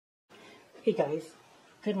Hey guys,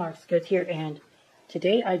 Good Marks Good here, and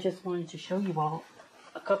today I just wanted to show you all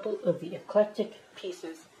a couple of the eclectic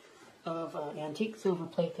pieces of antique silver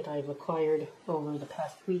plate that I've acquired over the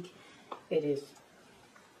past week. It is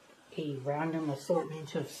a random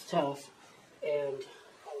assortment of stuff, and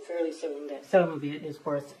I'm fairly certain that some of it is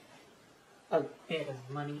worth a bit of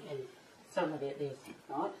money and some of it is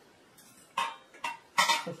not.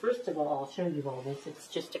 So first of all, I'll show you all this. It's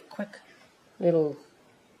just a quick little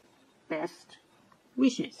best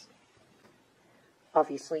wishes.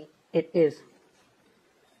 Obviously, it is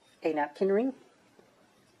a napkin ring,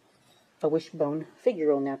 a wishbone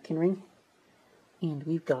figural napkin ring, and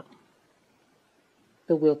we've got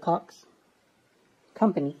the Wilcox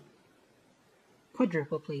Company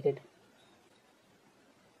quadruple plated.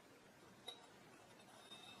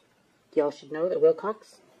 Y'all should know that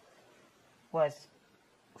Wilcox was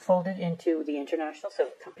folded into the International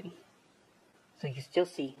Silver Company, so you still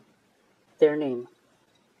see their name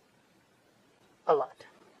a lot.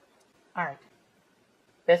 Alright,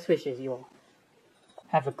 best wishes, you all.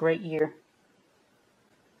 Have a great year,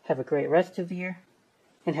 have a great rest of the year,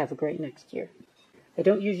 and have a great next year. I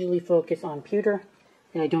don't usually focus on pewter,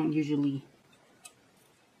 and I don't usually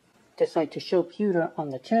decide to show pewter on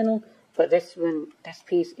the channel, but this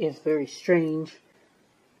piece is very strange.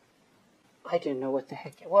 I didn't know what the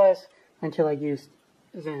heck it was until I used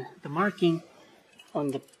the marking on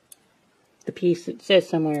the piece. It says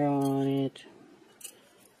somewhere on it,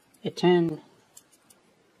 a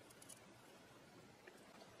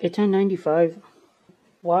 1095.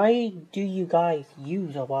 Why do you guys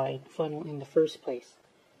use a wine funnel in the first place?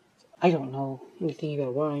 I don't know anything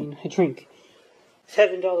about wine. I drink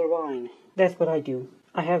 $7 wine. That's what I do.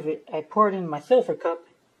 I have it. I pour it in my silver cup,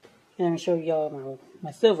 and I'm gonna show y'all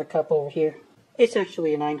my silver cup over here. It's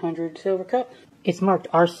actually a 900 silver cup. It's marked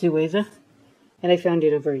Austria-Hungary, and I found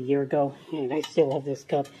it over a year ago, and I still have this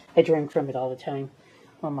cup. I drink from it all the time.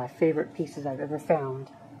 One of my favorite pieces I've ever found.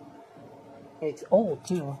 It's old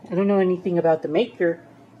too. I don't know anything about the maker,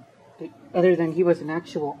 other than he was an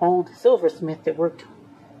actual old silversmith that worked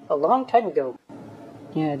a long time ago.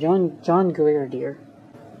 Yeah, John Guerdier.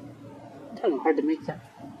 I don't know, hard to make that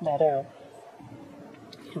out.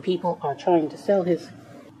 And people are trying to sell his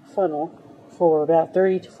funnel for about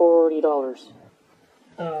 $30 to $40.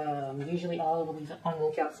 Usually I'll be on the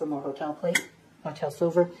lookout for more hotel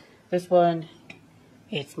silver. This one,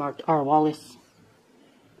 it's marked R. Wallace.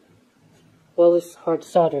 Wallace, hard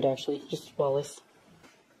soldered actually, just Wallace.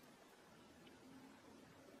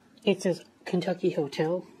 It says Kentucky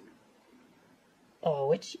Hotel.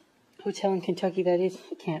 Which hotel in Kentucky that is,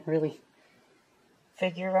 I can't really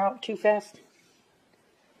figure out too fast.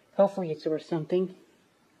 Hopefully it's worth something.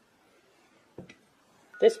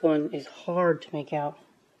 This one is hard to make out,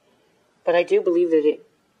 but I do believe that it...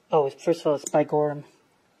 Oh, first of all, it's by Gorham.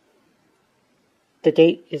 The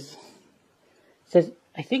date is... says,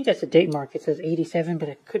 I think that's a date mark. It says 87, but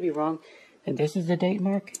it could be wrong. And this is the date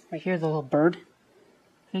mark. Right here, the little bird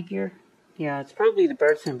figure. Yeah, it's probably the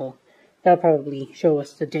bird symbol. That'll probably show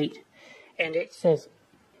us the date. And it says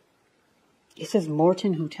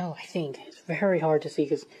Morton Hotel, I think. It's very hard to see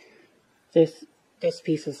because this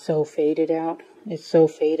piece is so faded out. It's so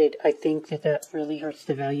faded, I think that really hurts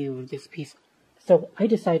the value of this piece. So I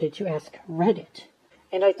decided to ask Reddit.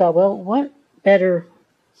 And I thought, well, what better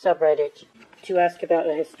subreddit to ask about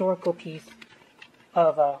a historical piece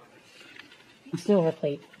of silver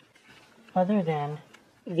plate other than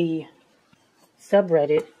the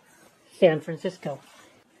subreddit San Francisco.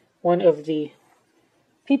 One of the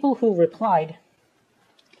people who replied,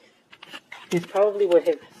 this probably would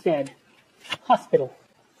have said hospital.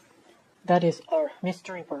 That is our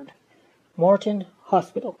mystery word. Morton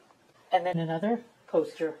Hospital. And then another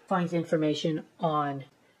poster finds information on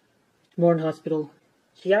Morton Hospital.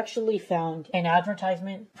 He actually found an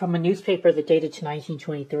advertisement from a newspaper that dated to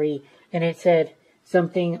 1923, and it said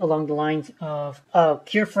something along the lines of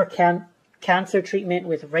cure for cancer treatment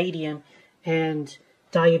with radium and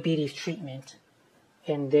diabetes treatment,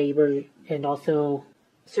 and also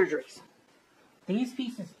surgeries. These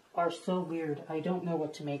pieces are so weird. I don't know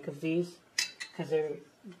what to make of these because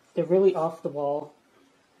they're really off the wall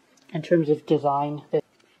in terms of design. That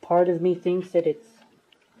part of me thinks that it's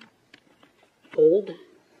old,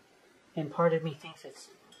 and part of me thinks it's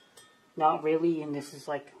not really, and this is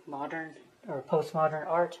like modern or postmodern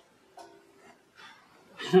art.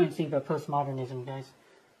 I don't think about postmodernism, guys.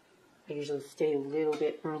 I usually stay a little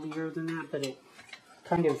bit earlier than that, but it's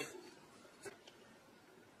kind of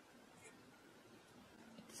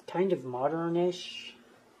modernish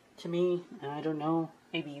to me. I don't know.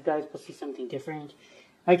 Maybe you guys will see something different.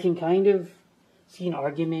 I can kind of see an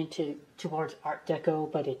argument towards Art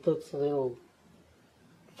Deco, but it looks a little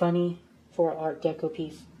funny for an Art Deco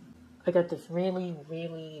piece. I got this really,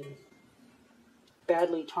 really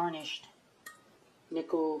badly tarnished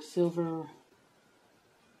nickel silver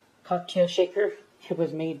cocktail shaker. It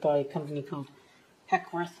was made by a company called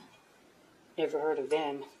Heckworth. Never heard of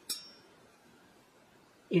them.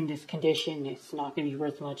 In this condition, it's not going to be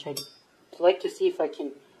worth much. I'd like to see if I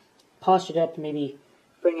can polish it up and maybe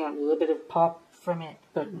bring out a little bit of pop from it,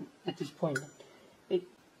 but at this point, it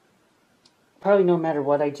probably no matter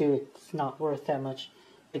what I do, it's not worth that much.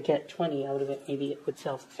 To get 20 out of it, maybe it would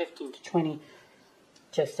sell for 15 to 20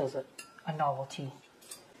 just as a novelty.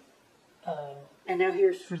 And now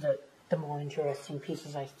here's for the more interesting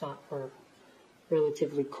pieces I thought were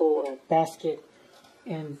relatively cool. A basket,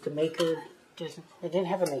 and the maker didn't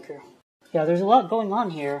have a maker. Yeah, there's a lot going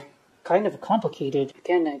on here. Kind of complicated.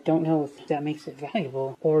 Again, I don't know if that makes it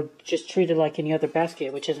valuable or just treat it like any other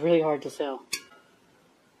basket, which is really hard to sell.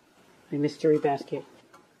 A mystery basket.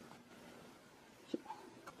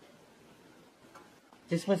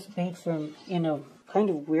 This was made from, in a kind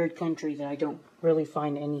of weird country that I don't really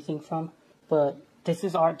find anything from. But this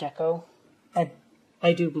is Art Deco.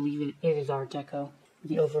 I do believe it is Art Deco.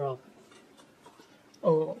 The overall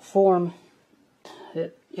form.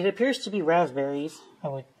 It appears to be raspberries, I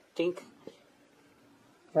would think.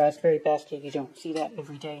 Raspberry basket, you don't see that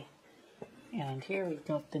every day. And here we've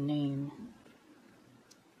got the name.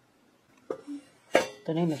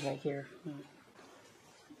 The name is right here.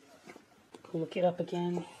 Look it up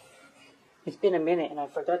again. It's been a minute and I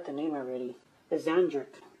forgot the name already. The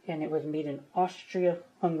Zandrick. And it was made in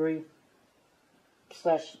Austria-Hungary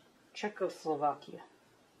 / Czechoslovakia.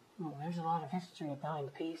 Oh, there's a lot of history behind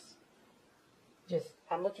the piece.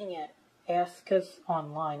 I'm looking at ASCA's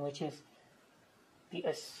online, which is the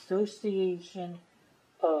Association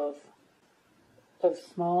of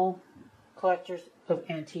Small Collectors of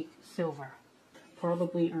Antique Silver.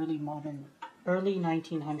 Probably early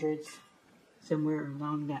 1900s, somewhere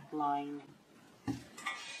along that line.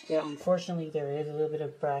 Yeah, unfortunately there is a little bit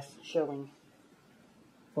of brass showing.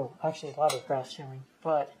 Well, actually a lot of brass showing,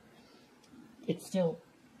 but it's still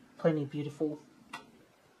plenty beautiful.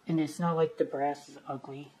 And it's not like the brass is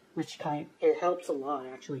ugly, which it helps a lot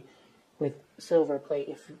actually with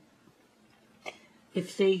Silverplate.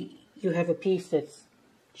 If say you have a piece that's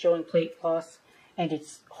showing plate gloss and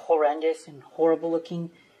it's horrendous and horrible looking,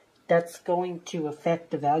 that's going to affect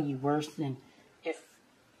the value worse than if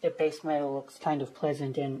the base metal looks kind of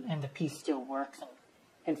pleasant and the piece still works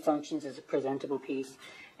and functions as a presentable piece.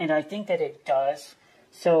 And I think that it does.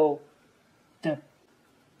 So the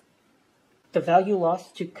value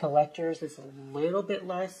lost to collectors is a little bit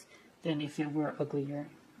less than if it were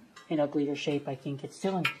in uglier shape. I think it's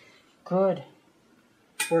still in good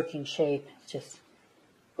working shape. It's just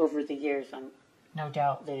over the years, no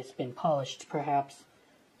doubt that it's been polished, perhaps,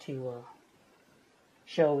 to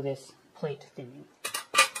show this plate thinning.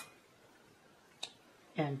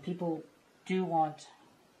 And people do want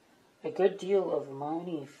a good deal of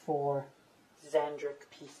money for Zandrick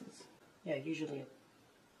pieces. Yeah, usually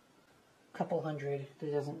a couple hundred.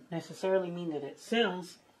 That doesn't necessarily mean that it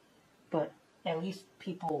sells, but at least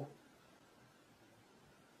people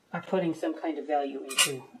are putting some kind of value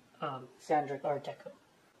into Zandrick Art Deco.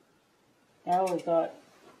 Now we got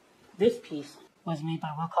this piece was made by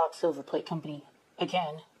Wilcox Silverplate Company.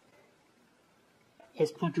 Again,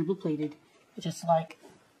 it's quadruple plated, just like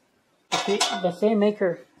the same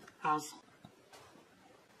maker as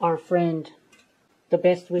our friend The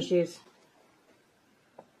Best Wishes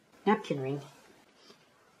napkin ring.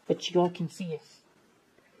 But you all can see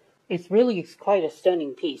it's quite a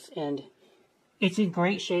stunning piece, and it's in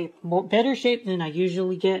great shape, better shape than I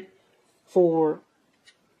usually get for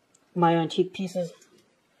my antique pieces.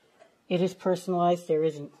 It is personalized. There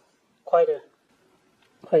isn't quite a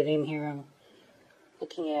name here. I'm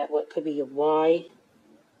looking at what could be a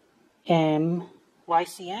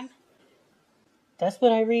YCM. That's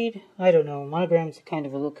what I read. I don't know. Monograms are kind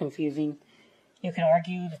of a little confusing. You can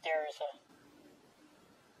argue that there is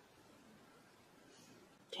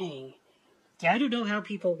dang. Yeah, I don't know how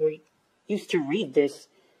people used to read this.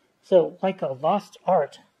 So, like a lost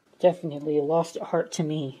art. Definitely a lost art to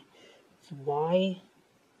me. It's YP?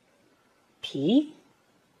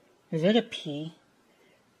 Is it a P?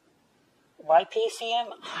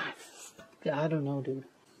 YPCM? I don't know, dude.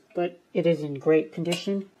 But it is in great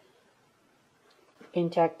condition.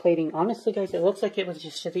 Intact plating. Honestly, guys, it looks like it was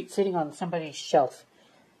just sitting on somebody's shelf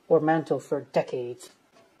or mantle for decades.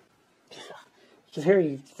 It's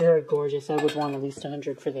very, very gorgeous. I would want at least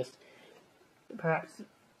 100 for this. Perhaps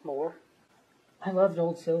more. I loved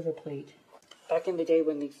old silver plate. back in the day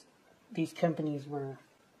when these companies were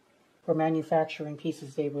manufacturing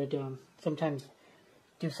pieces, they would sometimes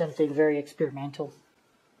do something very experimental.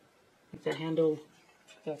 Like the handle,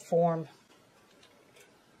 the form,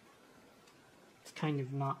 it's kind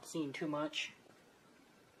of not seen too much.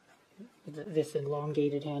 This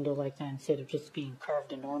elongated handle like that instead of just being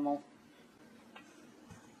carved and normal.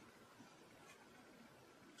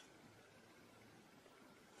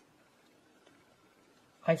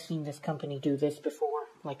 I've seen this company do this before,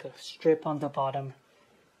 like a strip on the bottom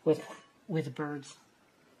with birds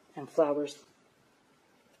and flowers.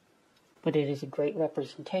 But it is a great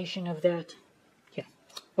representation of that. Yeah.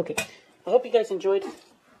 Okay. I hope you guys enjoyed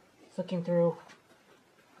looking through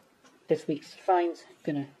this week's finds.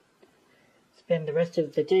 Gonna spend the rest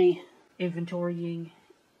of the day inventorying,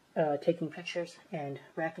 taking pictures, and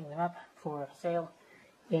wrapping them up for a sale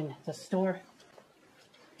in the store.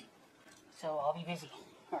 So I'll be busy.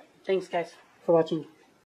 Alright, thanks guys for watching.